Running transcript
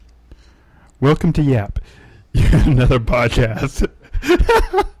Welcome to Yap, another podcast.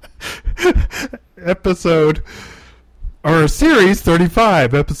 Series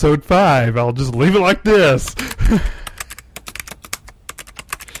 35, episode 5. I'll just leave it like this.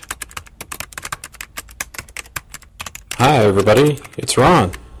 Hi everybody, it's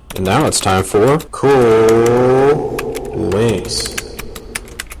Ron, and now it's time for Cool Links.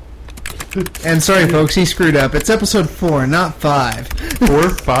 And sorry folks, he screwed up. It's episode 4, not 5. 4,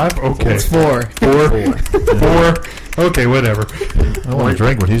 5? Okay. It's 4. 4. Okay, whatever. I want to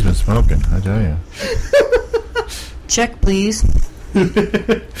drink what he's been smoking, I tell you. Check, please. My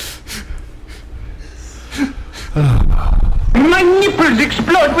nipples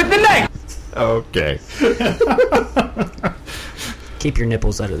explode with the knife! Okay. Keep your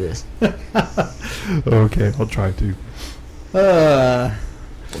nipples out of this. Okay, I'll try to.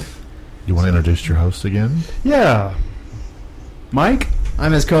 You want to introduce your host again? Yeah. Mike?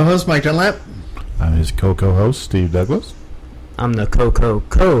 I'm his co-host, Mike Dunlap. I'm his co-host, Steve Douglas. I'm the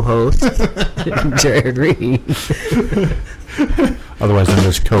co-host, Jared Reed. Otherwise known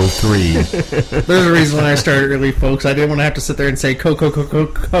as Co-3. There's a reason I started early, folks. I didn't want to have to sit there and say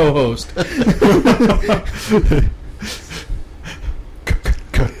co-host.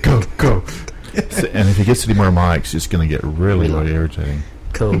 Go. And if he gets any more mics, it's going to get really irritating.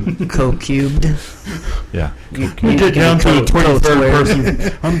 Co-cubed. Yeah. You get down to the 23rd person.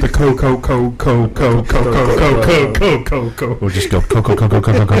 I'm the co. We'll just go co.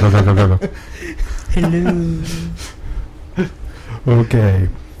 Hello. Okay.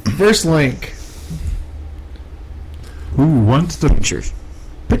 First link. Who wants the Pictures.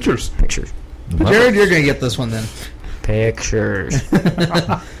 pictures? Jared, you're going to get this one then. Pictures.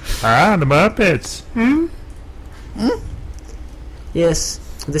 The Muppets. Yes,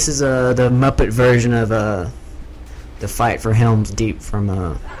 this is the Muppet version of the fight for Helm's Deep from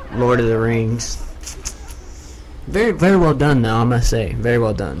Lord of the Rings. Very, very well done, though, I must say. Very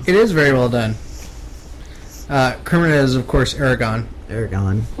well done. It is very well done. Kermit is, of course, Aragon.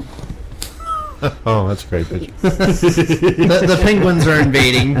 Oh, that's a great picture. The penguins are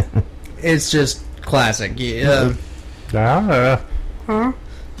invading. It's just classic. Yeah.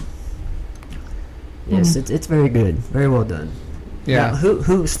 Yes, it's very good. Very well done. Yeah. Now,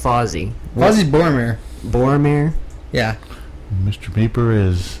 who's Fozzie? Fozzie's Boromir. Boromir? Yeah. Mr. Beeper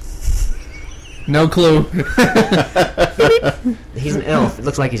is... No clue. He's an elf. It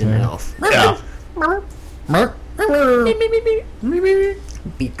looks like he's an elf. Yeah.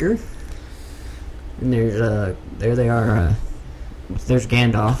 Beaker. And there they are. There's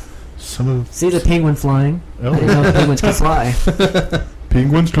Gandalf. See the penguin flying? Oh. I didn't know the penguins can fly.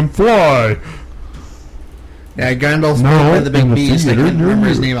 Penguins can fly. Yeah, Gandalf's No, the big in the beast. I theater, couldn't remember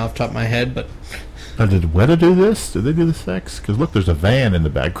his no. name off the top of my head, but... Did Weta do this? Did they do the sex? Because look, there's a van in the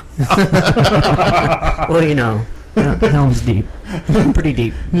background. Well, you know, Helm's Deep. Pretty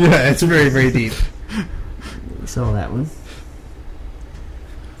deep. Yeah, it's very, very deep. We saw that one.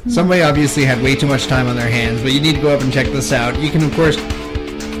 Somebody obviously had way too much time on their hands, but you need to go up and check this out. You can, of course,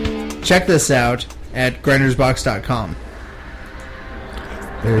 check this out at grindersbox.com.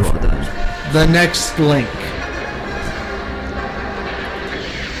 Very well done. The next link.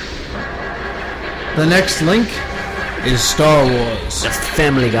 The next link is Star Wars, The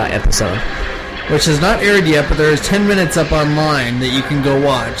Family Guy episode. which has not aired yet, but there is 10 minutes up online that you can go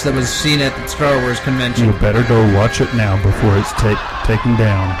watch that was seen at the Star Wars convention. You better go watch it now before it's taken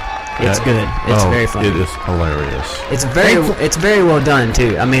down. It's good. It's very funny. It is hilarious. It's very well done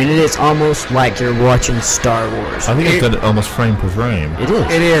too. I mean, it is almost like you're watching Star Wars. I think it's done it almost frame per frame. It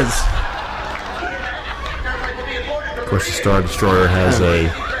is. It is. Of course, the Star Destroyer has a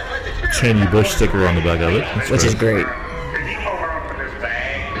Cheney Bush sticker on the back of it. Which is great.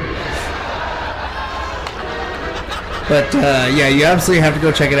 But, yeah, you absolutely have to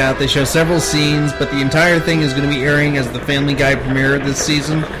go check it out. They show several scenes, but the entire thing is going to be airing as the Family Guy premiere this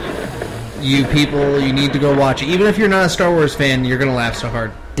season. You people, you need to go watch it. Even if you're not a Star Wars fan, you're going to laugh so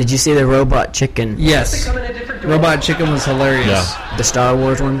hard. Did you see the Robot Chicken? Yes. Robot Chicken was hilarious. Yeah. The Star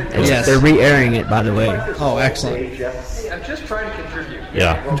Wars one? Yes. They're re-airing it, by the way. Oh, excellent. I'm just trying to contribute.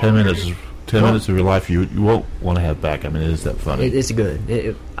 Yeah, 10 minutes of your life you won't want to have back. I mean, it is that funny. It's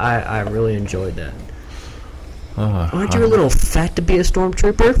good. I really enjoyed that. Aren't you a little fat to be a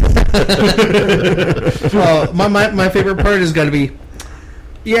stormtrooper? Well, my favorite part is going to be,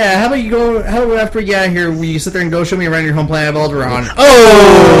 yeah, how about after we get out of here, will you sit there and go show me around your home planet of Alderaan?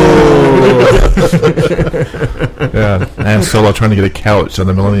 Yeah, and Solo trying to get a couch on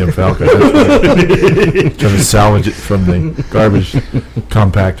the Millennium Falcon. Trying to salvage it from the garbage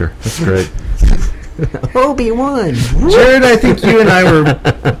compactor. That's great. Obi-Wan. Jared, I think you and I were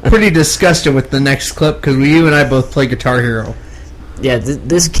pretty disgusted with the next clip because you and I both play Guitar Hero. Yeah,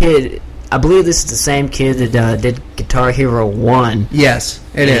 this kid, I believe this is the same kid that did Guitar Hero 1. Yes,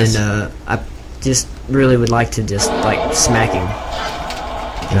 it is. And I just really would like to just, like, smack him.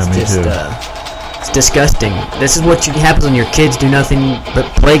 Yeah, me too. It's disgusting. This is what happens when your kids do nothing but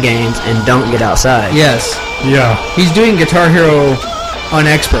play games and don't get outside. Yes. Yeah. He's doing Guitar Hero on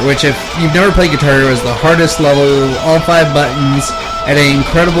Expert, which if you've never played Guitar Hero is the hardest level, all 5 buttons at an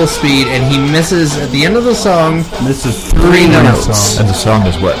incredible speed, and he misses at the end of the song. This is 3 notes. And the song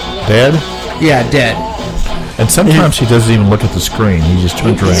is what? Dead? Yeah, dead. And sometimes he doesn't even look at the screen. He just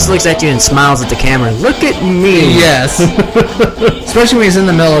turns He around. just looks at you and smiles at the camera. Look at me. Yes. Especially when he's in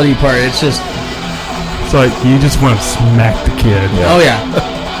the melody part. It's just... It's like you just want to smack the kid. Oh, yeah.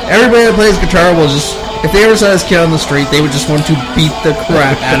 Everybody that plays guitar will just... If they ever saw this kid on the street, they would just want to beat the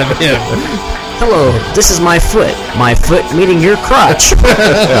crap out of him. Hello, this is my foot. My foot meeting your crotch.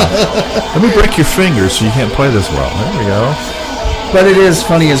 Let me break your fingers so you can't play this well. There we go. But it is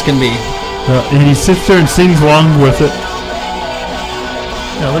funny as can be. And he sits there and sings along with it.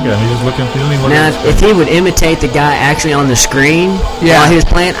 Yeah, look at him. He's just looking. He doesn't even look Now, at the if he would imitate the guy actually on the screen while he was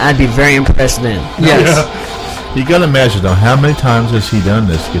playing, I'd be very impressed then. Yes. screen. You gotta imagine though, how many times has he done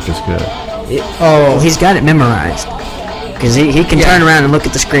this to get this good? He's got it memorized. Because he can turn around and look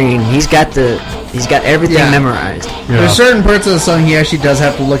at the screen. He's got everything memorized. Yeah. There's certain parts of the song he actually does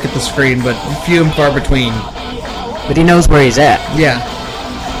have to look at the screen, but few and far between. But he knows where he's at. Yeah.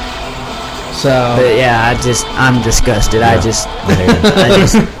 So. But yeah, I'm disgusted. I just,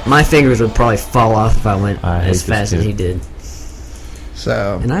 my fingers would probably fall off if I went as fast as he did.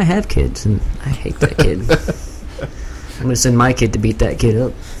 So. And I have kids, and I hate that kid. I'm gonna send my kid to beat that kid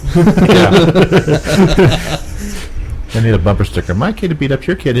up. I need a bumper sticker. My kid to beat up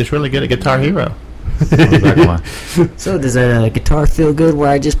your kid is really good at Guitar Hero. So does that guitar feel good where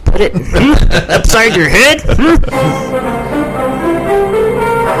I just put it upside your head?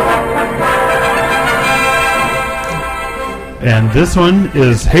 And this one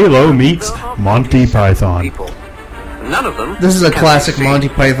is Halo meets Monty Python. None of them. This is a classic Monty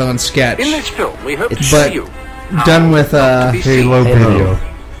Python sketch. In this film, we hope to But show you done with Halo video.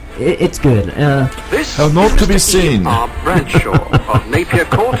 It's good. this. How not to be seen. Are Bradshaw of Napier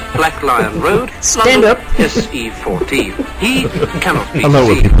Court, Black Lion Road, Stand London, up. SE14. He cannot be I love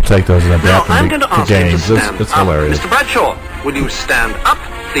when seen. people take those and Now, adapt I'm them going to to ask you to games. stand It's up. hilarious. Mr. Bradshaw, will you stand up,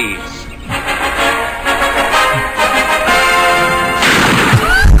 please?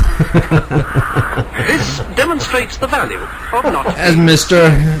 This demonstrates the value of not as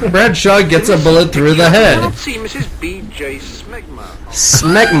Mr. Bradshaw gets a bullet through the I head. cannot see Mrs. B.J. Smegma.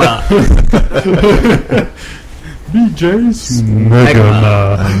 Smegma. BJ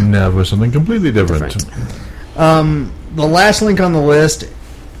Smegma. Never something completely different. The last link on the list,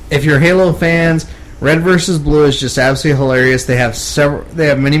 if you're Halo fans, Red vs. Blue is just absolutely hilarious. They have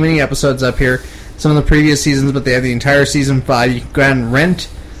many episodes up here. Some of the previous seasons, but they have the entire season 5. You can go ahead and rent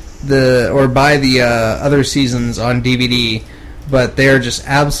or buy the other seasons on DVD, but they are just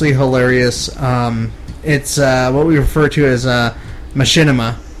absolutely hilarious. It's what we refer to as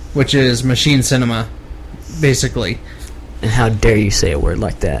machinima, which is machine cinema, basically. And how dare you say a word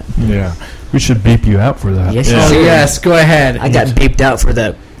like that? Yeah. We should beep you out for that. Yes, you Oh, should. yes, go ahead. I got beeped out for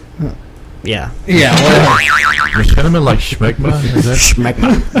the... Yeah. Yeah, whatever. Machinima like Schmegma? Is that?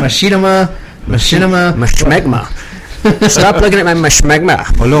 Schmegma. Machinima. Schmegma. Stop looking at my schmegma.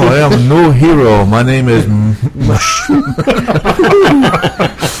 Hello, I am no hero. My name is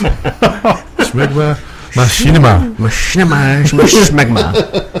Schmegma. Machinima. Schmegma.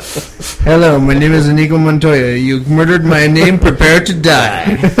 Hello, my name is Inigo Montoya. You murdered my name. Prepare to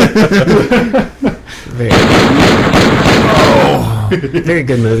die. Very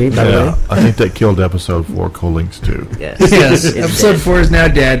good movie, by the way. Yeah, I think that killed episode 4, Colinks too. Yes. Yes, It's episode dead. 4 is now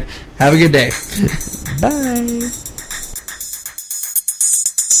dead. Have a good day. Bye.